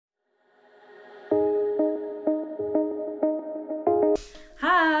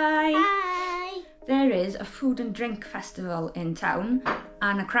a food and drink festival in town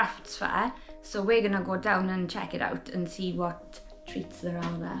and a crafts fair. So we're gonna go down and check it out and see what treats there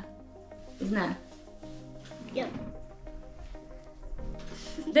are there. Isn't it? Yeah.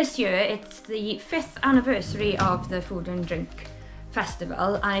 This year it's the 5th anniversary of the food and drink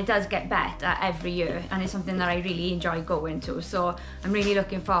festival, and it does get better every year, and it's something that I really enjoy going to, so I'm really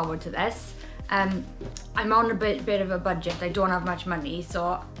looking forward to this. I'm on a bit of a budget. I don't have much money,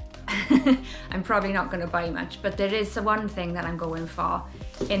 so I'm probably not going to buy much, but there is one thing that I'm going for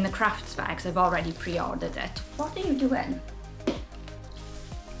in the crafts fair because I've already pre-ordered it. What are you doing?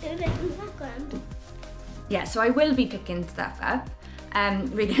 Doing it in the background. Yeah, so I will be picking stuff up.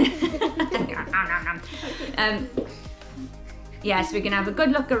 We're gonna yes, we're gonna have a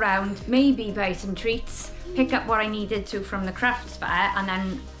good look around, maybe buy some treats, pick up what I needed to from the crafts fair, and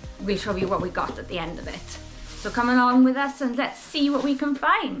then we'll show you what we got at the end of it. So come along with us and let's see what we can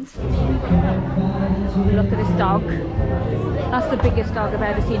find. Look at this dog. That's the biggest dog I've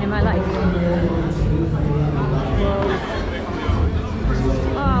ever seen in my life.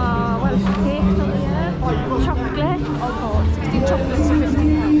 Oh, Welsh cakes over here. Chocolate. Oh, 16 chocolates for £15.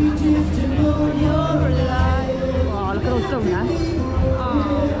 Oh, look at those donuts.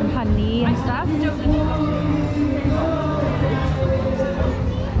 Oh, and honey and stuff.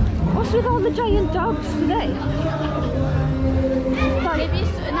 What's with all the giant dogs today? Maybe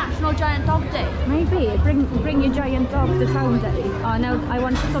it's a National Giant Dog Day. Maybe. Bring your giant dog to town day. Oh, no, I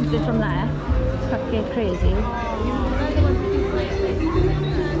want something from there. Cupcake Crazy.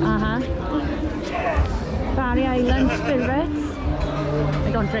 Barry Island Spirits. I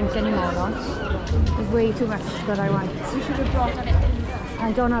don't drink anymore though. There's way too much that I want. We should have brought on it.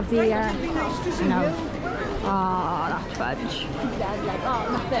 I don't have the, no. Oh, that's fudge. Oh,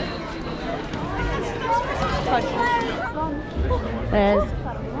 nothing. There's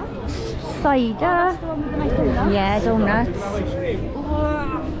cider. Yeah, donuts.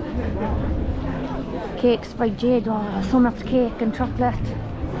 Cakes by Jade. Oh, so much cake and chocolate.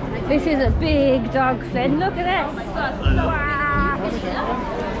 This is a big dog, Flynn. Look at this. Wow.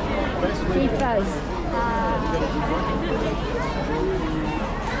 Keepers.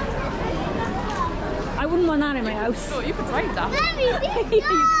 I wouldn't want that in my house. Oh, you could ride that. Mommy, big You dog.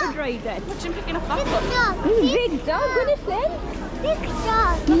 could ride it. Imagine picking up that Big one. dog. This is a big dog, isn't it, Flynn? Big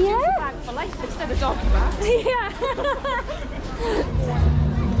dog. Yeah. Bag for life instead of doggy bag. Yeah.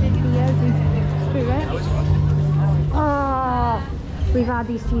 Yes, spirit. Oh, we've had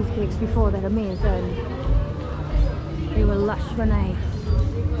these cheesecakes before. They're amazing. They were lush, weren't they?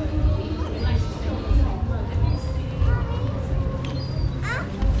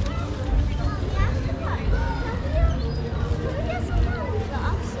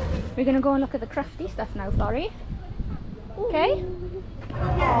 We're going to go and look at the crafty stuff now, Florrie. Okay?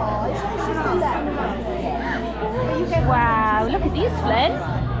 Wow, look at these, Flynn.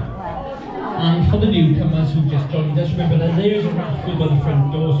 And for the newcomers who just joined us, remember that there is a raffle by the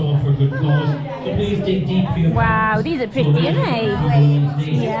front door, so for a good cause. So please dig deep for your Wow, these are pretty, aren't they?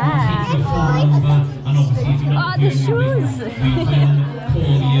 Yeah. And obviously, if you're not the shoes. we will call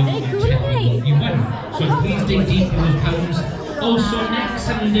you. They're cool, aren't they? You win. So please dig deep for those pounds. Also, next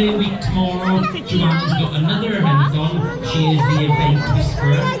Sunday week tomorrow, Joanne's got another event on. She is the event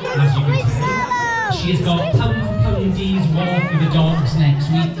whisperer, as you can see. She has got pound for poundies walk with the dogs next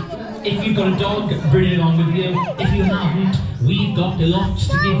week. If you've got a dog, bring it along with you. If you haven't, we've got lots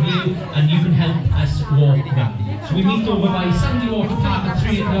to give you, and you can help us walk them. So we meet over by Sandy Water Park at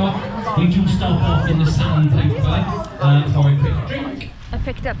 3 o'clock. We do stop off in the Sandpiper for a quick drink. I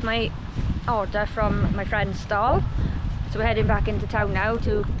picked up my order from my friend's stall. So we're heading back into town now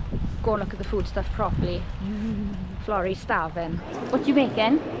to go and look at the food stuff properly. Florrie's starving. What you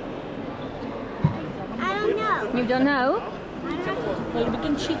making? I don't know. You don't know? Well, we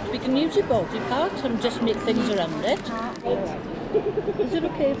can use your body part and just make things around it. Is it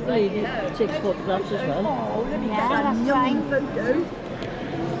okay if the lady takes photographs as well? Yeah, that's fine.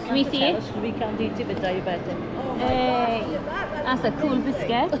 Can we see it? We can't eat it with diabetic. That's a cool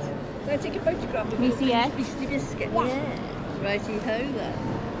biscuit. Can I take a photograph of Can we see it? beastly biscuit? Yeah. Righty ho then.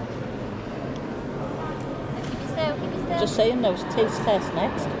 Just saying, no, it's taste test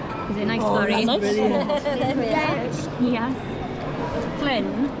next. Is it nice, Florrie? Nice. Yeah.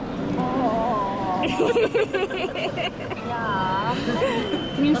 Flynn?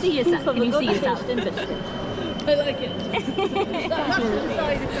 Can you see yourself? Can you see yourself? I like it.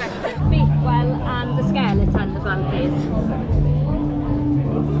 Well, and the skeleton as well, please.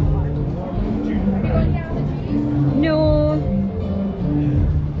 No.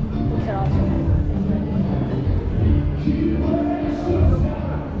 These are awesome.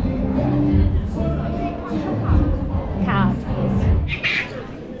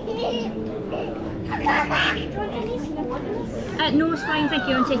 it's fine, thank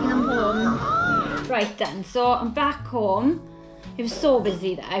you. I'm taking them home. Right then, so I'm back home. It was so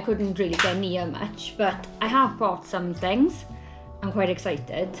busy that I couldn't really get near much, but I have bought some things. I'm quite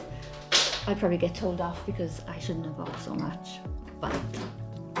excited. I'd probably get told off because I shouldn't have bought so much, but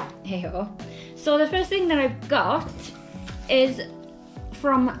hey-ho. So the first thing that I've got is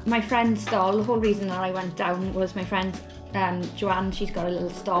from my friend's stall. The whole reason that I went down was my friend Joanne. She's got a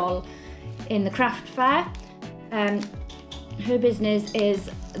little stall in the craft fair. Her business is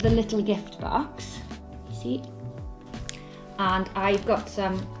the little gift box, you see, and I've got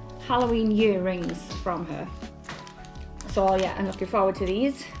some Halloween earrings from her. So yeah, I'm looking forward to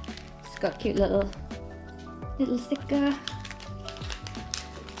these. It's got a cute little sticker,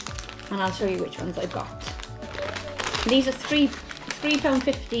 and I'll show you which ones I've got. These are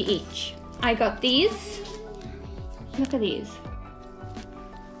 £3.50 each. I got these. Look at these.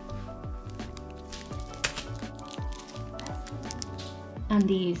 And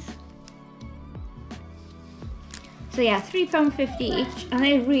these. So yeah, £3.50 each, and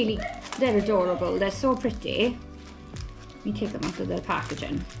they're adorable. They're so pretty. Let me take them out of the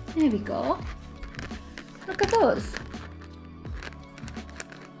packaging. There we go. Look at those.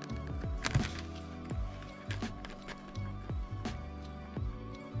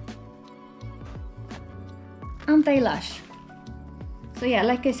 Aren't they lush? So yeah,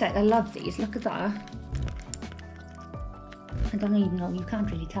 like I said, I love these. Look at that. I don't even know, you can't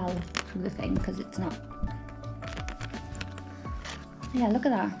really tell through the thing because it's not. Yeah, look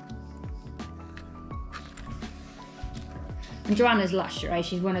at that. And Joanna's lush, right?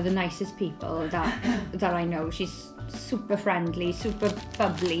 She's one of the nicest people that I know. She's super friendly, super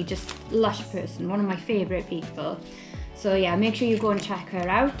bubbly, just lush person. One of my favourite people. So yeah, make sure you go and check her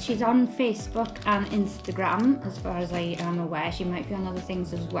out. She's on Facebook and Instagram, as far as I am aware. She might be on other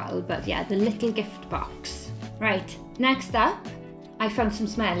things as well, but yeah, the little gift box. Right, next up, I found some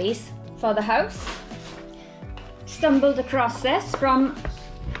smellies for the house. Stumbled across this from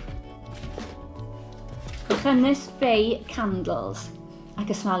Machynys Bay Candles. I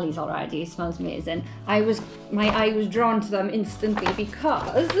can smell these already, it smells amazing. My eye was drawn to them instantly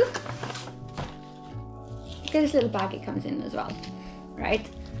because look at this little bag it comes in as well, right?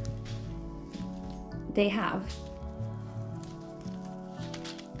 They have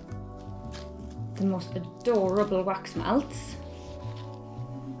the most adorable wax melts.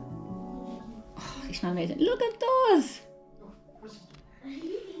 Oh, they smell amazing. Look at those!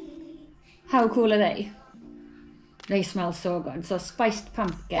 How cool are they? They smell so good. So spiced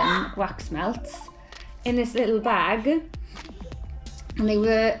pumpkin wax melts in this little bag, and they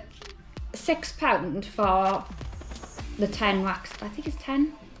were £6 for the 10 wax. I think it's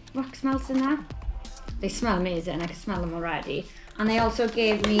 10 wax melts in there. They smell amazing. I can smell them already. And they also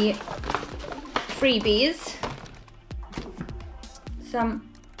gave me freebies. Some.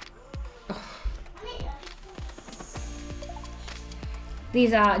 Oh.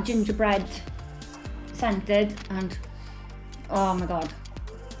 These are gingerbread scented, and oh my god,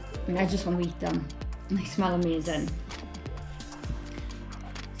 I mean, I just want to eat them. And they smell amazing.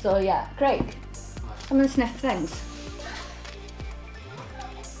 So yeah, Craig, I'm gonna sniff things.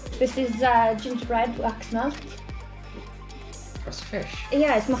 This is gingerbread wax melt. Cross fish?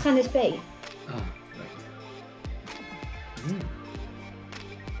 Yeah, it's Machynys Bay. Oh, right.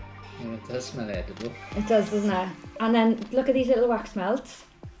 Yeah, it does smell edible. It does, doesn't it? And then look at these little wax melts.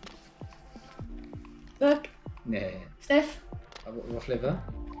 Look. Yeah. Sniff. What flavour?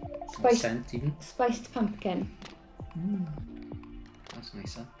 Spiced, scent even? Spiced pumpkin. That's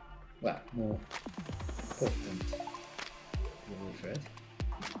nicer. Well, more potent. Word for it.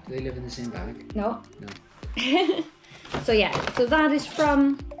 Do they live in the same bag? No. No. So yeah, so that is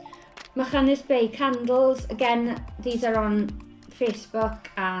from Machynys Bay Candles. Again, these are on Facebook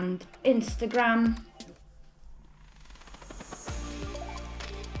and Instagram.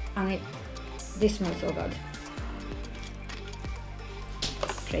 And they smell so good.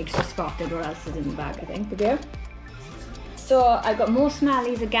 Craig's just spotted what else is in the bag, I think. Have you? So I've got more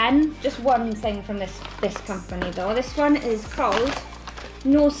smellies again. Just one thing from this company though. This one is called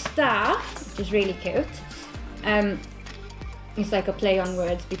Nos Star, which is really cute. It's like a play on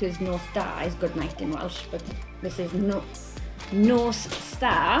words because Nos Star is good night in Welsh, but this is Nos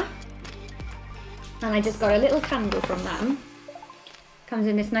Star. And I just got a little candle from them. Comes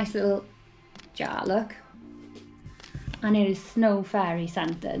in this nice little jar, look. And it is snow fairy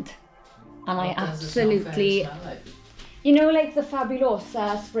scented. And I absolutely, you know, like the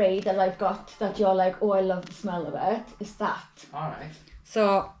Fabulosa spray that I've got that you're like, oh, I love the smell of it. It's that. Alright.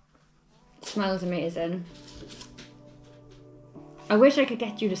 So, it smells amazing. I wish I could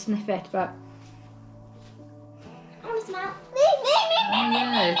get you to sniff it, but I want to smell. Me.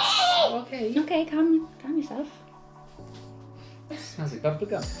 Yeah, okay. Okay, calm yourself. Smells like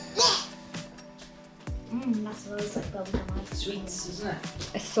bubblegum. That smells like bubblegum. Sweets, isn't it?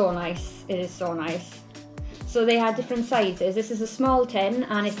 It's so nice. It is so nice. So they had different sizes. This is a small tin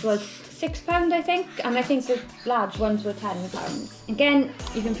and it was £6 I think, and I think the large ones were £10. Again,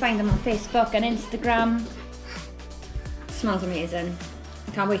 you can find them on Facebook and Instagram. It smells amazing.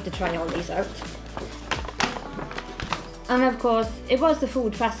 I can't wait to try all these out. And of course, it was the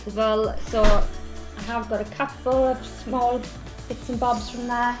food festival, so I have got a couple of small bits and bobs from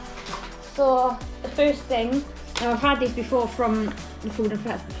there. So the first thing, now I've had these before from the food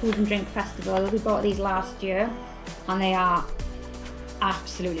and drink festival. We bought these last year and they are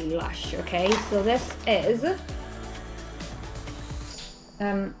absolutely lush. Okay, so this is I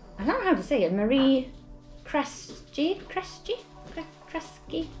don't know how to say it. Marie Cresci.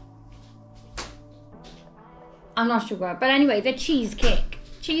 I'm not sure, but anyway, the cheesecake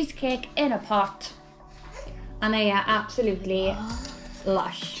in a pot, and they are absolutely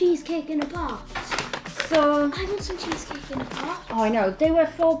lush. Cheesecake in a pot. So I want some cheesecake in a pot. oh, I know they were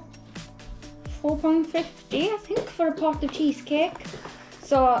 £4.50 I think for a pot of cheesecake.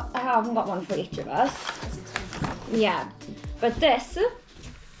 So I haven't got one for each of us. Yeah, but this,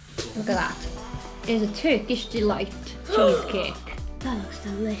 look at that, is a Turkish delight cheesecake. That looks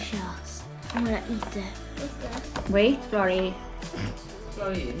delicious. I'm gonna eat it. Wait, Florrie.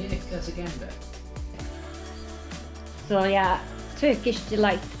 Florrie, you need to again, but So yeah, Turkish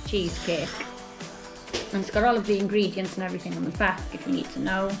delight cheesecake. And it's got all of the ingredients and everything on the back if you need to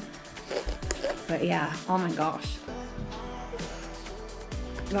know. But yeah, oh my gosh.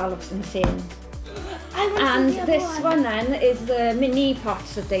 That looks insane. And this one then is the mini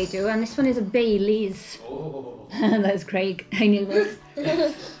pots that they do, and this one is a Bailey's. oh, That's Craig, I knew this.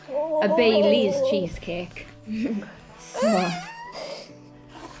 A Bailey's cheesecake. So,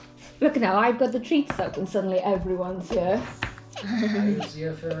 look now, I've got the treats out and suddenly everyone's here. I was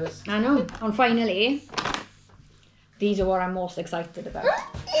here first. I know, and finally, these are what I'm most excited about.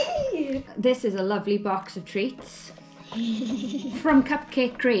 This is a lovely box of treats from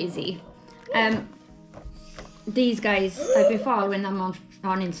Cupcake Crazy. These guys, I've been following them on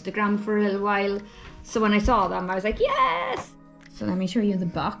Instagram for a little while, so when I saw them I was like, yes! So let me show you the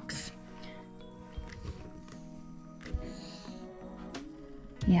box.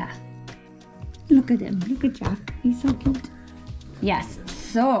 Yeah. Look at him, look at Jack, he's so cute. Yes,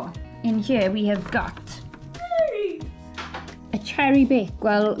 so in here we have got a cherry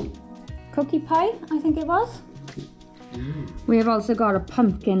bakewell cookie pie, I think it was. We have also got a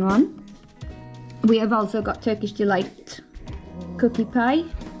pumpkin one. We have also got Turkish delight cookie pie.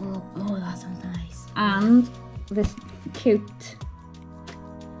 Oh, that sounds nice. And this cute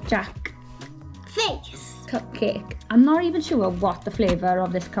Jack Face. cupcake. I'm not even sure what the flavour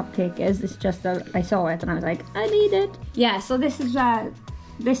of this cupcake is. It's just that I saw it and I was like, I need it. Yeah, so this is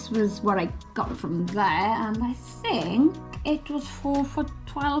this was what I got from there, and I think it was for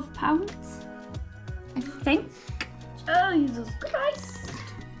 £12. I think. Oh, Jesus Christ.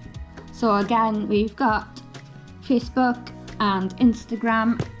 So again, we've got Facebook and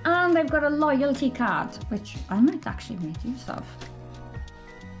Instagram, and they've got a loyalty card, which I might actually make use of.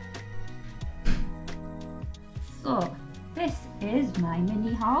 So this is my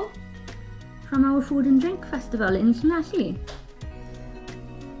mini haul from our food and drink festival in Llanelli.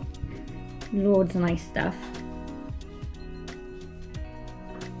 Loads of nice stuff.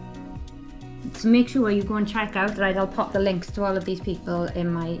 So make sure you go and check out, right, I'll pop the links to all of these people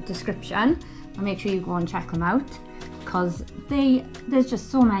in my description, and make sure you go and check them out, because there's just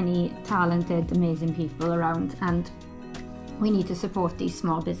so many talented, amazing people around, and we need to support these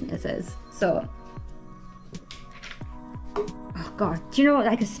small businesses. So, oh God, do you know what,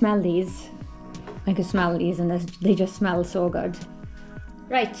 I can smell these. I can smell these and they just smell so good.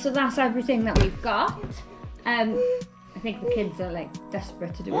 Right, so that's everything that we've got. I think the kids are like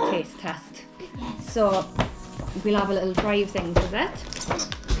desperate to do a taste test. So we'll have a little try of things with it.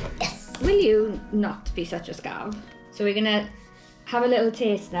 Yes. Will you not be such a scab? So we're gonna have a little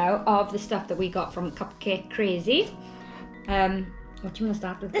taste now of the stuff that we got from Cupcake Crazy. What do you want to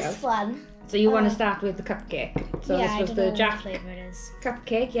start with? This girls? one. So you want to start with the cupcake. So Yeah, this was I don't the know Jack what flavour it is.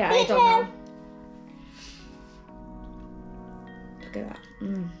 cupcake. Yeah, I don't know. Look at that.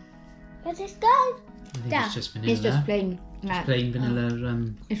 Mm. Where's this go? I think Yeah. it's just vanilla. It's just plain. plain vanilla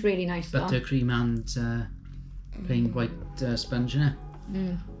It's really nice though. buttercream and plain white sponge in it.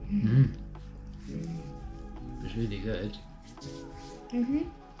 It's really good.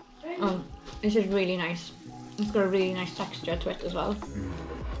 Oh, this is really nice. It's got a really nice texture to it as well.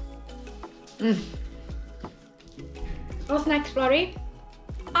 What's next, Florrie?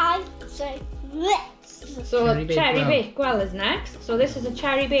 I say this. So Cherry baked well. bakewell is next. So this is a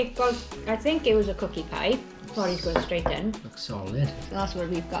cherry bakewell. I think it was a cookie pie. Florrie's going straight in. Looks solid. So that's what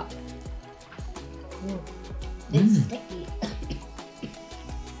we've got. It's sticky.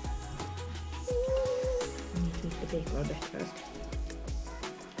 Keep the bakewell bit first.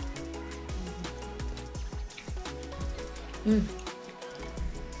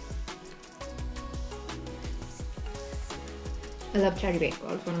 I love cherry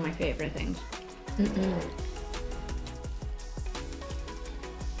bakewell. It's one of my favourite things.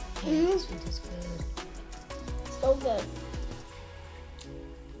 This one is good. So good.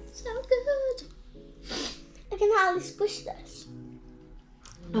 So good. I can hardly squish this.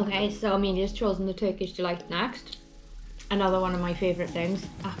 Okay, so Amelia's chosen the Turkish Delight next. Another one of my favourite things.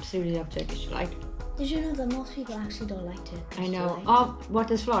 Absolutely love Turkish Delight. Did you know that most people actually don't like Turkish I know. Delight? Oh, what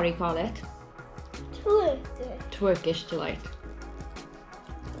does Florrie call it? Twerkish Delight.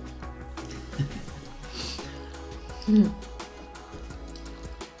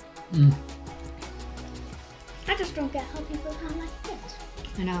 I just don't get how people can like it.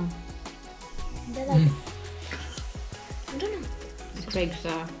 I know. They're like, I don't know. It's Craig's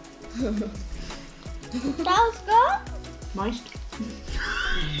That was good. moist.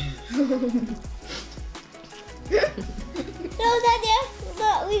 So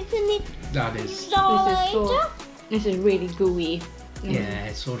that we can eat That is. later. This is really gooey. Yeah,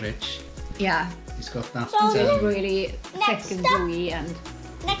 it's so rich. Yeah. It's got that. So It's really thick Next and up. gooey and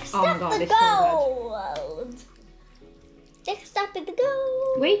Next Oh my up God, the it's so gold. Next up is the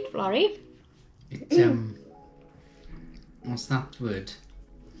gold. wait, Florrie. It, what's that word?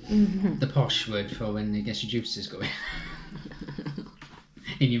 The posh word for when you get your juices going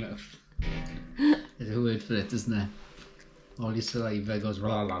in your mouth. There's a word for it, isn't there? All your saliva goes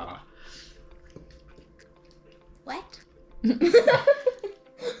la la la. What? Yeah,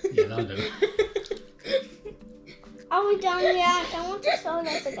 that'll do. Are we done yet? I want to show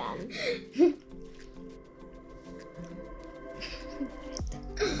this again.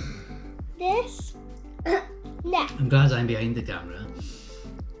 This. Next. I'm glad I'm behind the camera.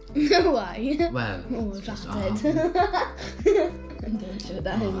 Why? Well, Oh, it's just, farted. Don't show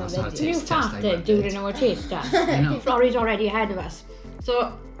that in the that's not a video. You taste test I farted went during with. our taste test. I know. Florrie's already ahead of us.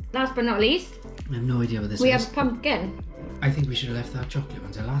 So, last but not least, I have no idea what this we is. have pumpkin. I think we should have left that chocolate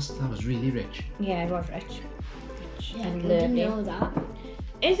one to last. That was really rich. Yeah, it was rich. Yeah, And we didn't lovely. know that.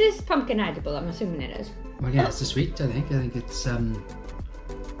 Is this pumpkin edible? I'm assuming it is. Well, yeah, it's a sweet. I think it's I don't know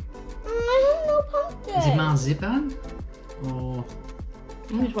pumpkin. is it marzipan or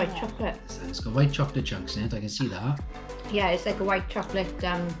It's white chocolate. so it's got white chocolate chunks in it. I can see that. Yeah, it's like a white chocolate.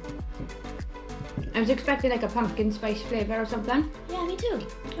 I was expecting like a pumpkin spice flavour or something, Yeah, me too.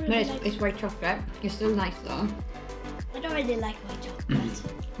 but it's white chocolate. It's still nice though. I don't really like white chocolate.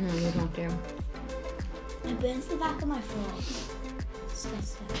 No, you don't do. It burns the back of my throat.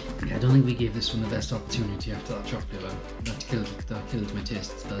 Disgusting. Yeah, I don't think we gave this one the best opportunity after that chocolate one. That killed my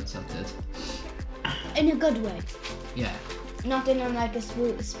taste buds. That did. In a good way. Yeah. Not in a like a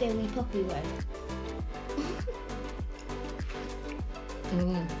spilly puppy way.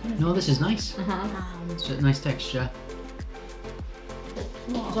 No, this is nice. It's a nice texture.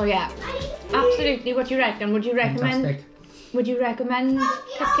 So yeah, absolutely. What do you reckon? Would you recommend? Fantastic. Would you recommend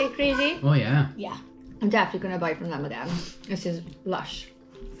Cupcake Crazy? Oh yeah. Yeah. I'm definitely gonna buy from them again. This is lush.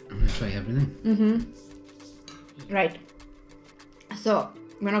 I'm gonna try everything. Right. So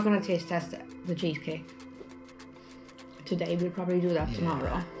we're not gonna taste test the cheesecake today. We'll probably do that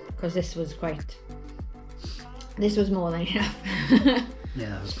tomorrow because this was more than enough. Yeah,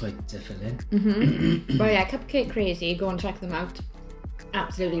 that was quite filling. But yeah, Cupcake Crazy. Go and check them out.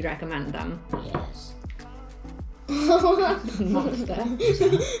 Absolutely recommend them. Yes. Monster.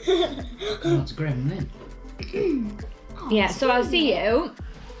 Oh, it's gremlin. Yeah. So I'll see you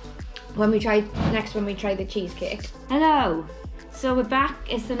when we try the cheesecake. Hello. So we're back.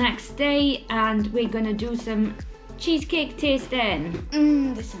 It's the next day, and we're gonna do some cheesecake tasting.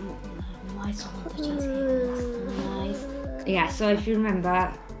 This is nice one. The cheesecake. Nice. Yeah, so if you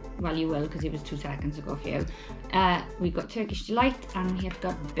remember, well you will because it was 2 seconds ago for you, we got Turkish Delight and we have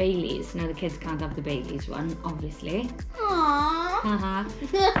got Baileys. Now the kids can't have the Baileys one, obviously. Aww.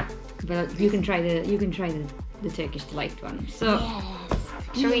 But you can try the Turkish Delight one. So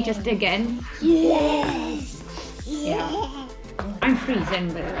shall we just dig in? Yes. Yeah. I'm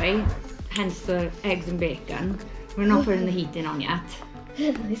freezing by the way, hence the eggs and bacon. We're not putting the heating on yet.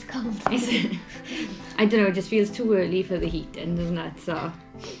 It's cold. I don't know, it just feels too early for the heating, doesn't it? So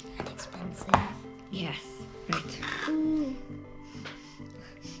Expensive. yes, right.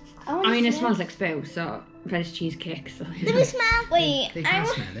 I mean, it smells like spew, so but it's cheesecake. So. Let me smell. Wait, They can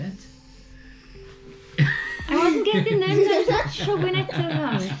smell it. I wasn't getting them. I was not shoving it to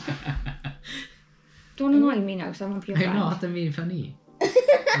them. Don't annoy me now, because I won't be your I'm friend. not, I'm being funny. There's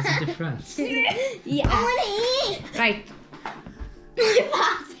a difference. Yeah. I want to eat. Right.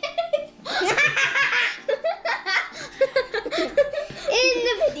 In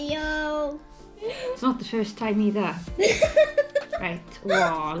the video. It's not the first time either. Right.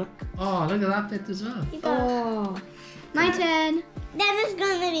 Wow, look. Oh, look at that bit as well. Oh. My turn. Then it's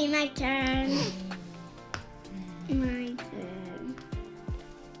gonna be my turn. My turn.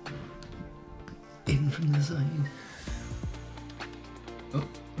 In from the side. Oh.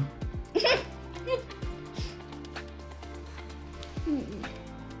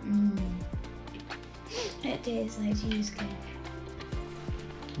 It tastes like cheesecake.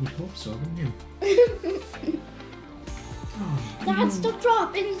 You hope so, wouldn't you? Oh. Dad, stop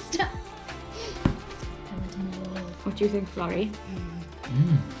dropping stuff. What do you think, Florrie?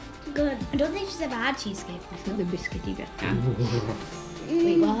 Good. I don't think she's ever had cheesecake It's not the biscuity bit. Yeah.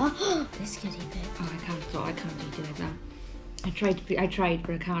 Wait, what? Biscuity bit. Oh, I can't eat it like that. I tried,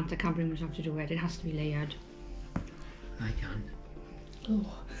 but I can't bring myself to do it. It has to be layered. I can. Oh,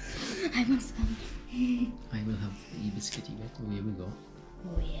 I must come. I will have the biscuity bit. Oh, here we go.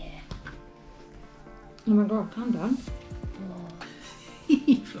 Oh yeah. Oh my god, calm down.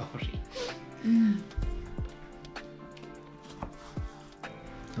 Florrie.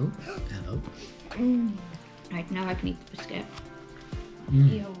 Oh, hello. Right, now I can eat the biscuit.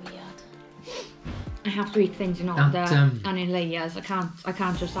 You're weird. I have to eat things in order and in layers. I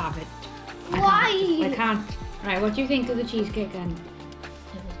can't just have it. Why? I can't. Right, what do you think of the cheesecake then?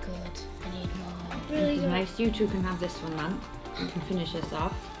 It was good. I need more. It was nice. You two can have this one then. You can finish this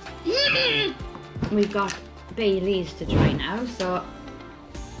off. We've got Bailey's to try now, so.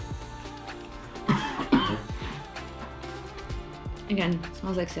 Again, it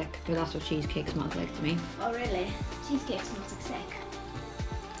smells like sick, but that's what cheesecake smells like to me. Oh really? Cheesecake smells like sick.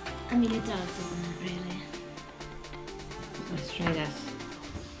 I mean it does, doesn't it, really? Let's try this.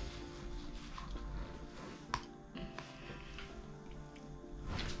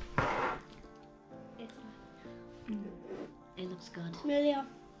 It looks good. Amelia,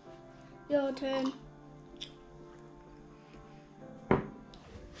 your turn.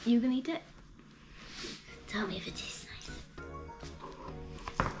 You can eat it? Tell me if it tastes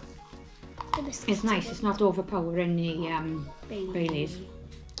nice. It's nice, it's not overpowering the Bailey's.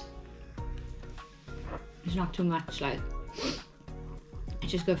 It's not too much, like.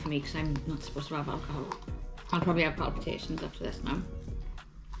 It's just good for me because I'm not supposed to have alcohol. I'll probably have palpitations after this now.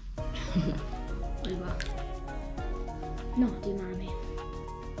 Naughty mommy.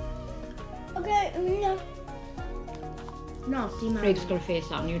 Okay, Amelia. Naughty mommy. Craig's got a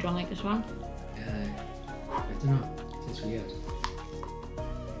face on. You don't like this one? I don't know. It's weird.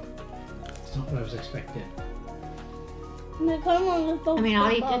 It's not what I was expecting. Come on, let's both. I mean,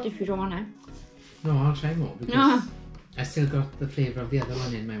 I'll eat it if you don't want it. No, I'll try more because No. I still got the flavour of the other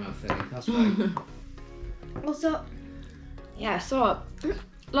one in my mouth. That's why. Also, yeah, so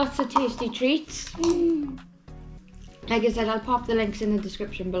lots of tasty treats. Like I said, I'll pop the links in the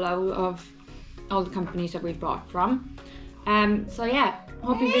description below of all the companies that we've bought from. So yeah,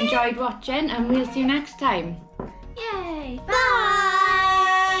 hope you've enjoyed watching and we'll see you next time. Yay! Bye!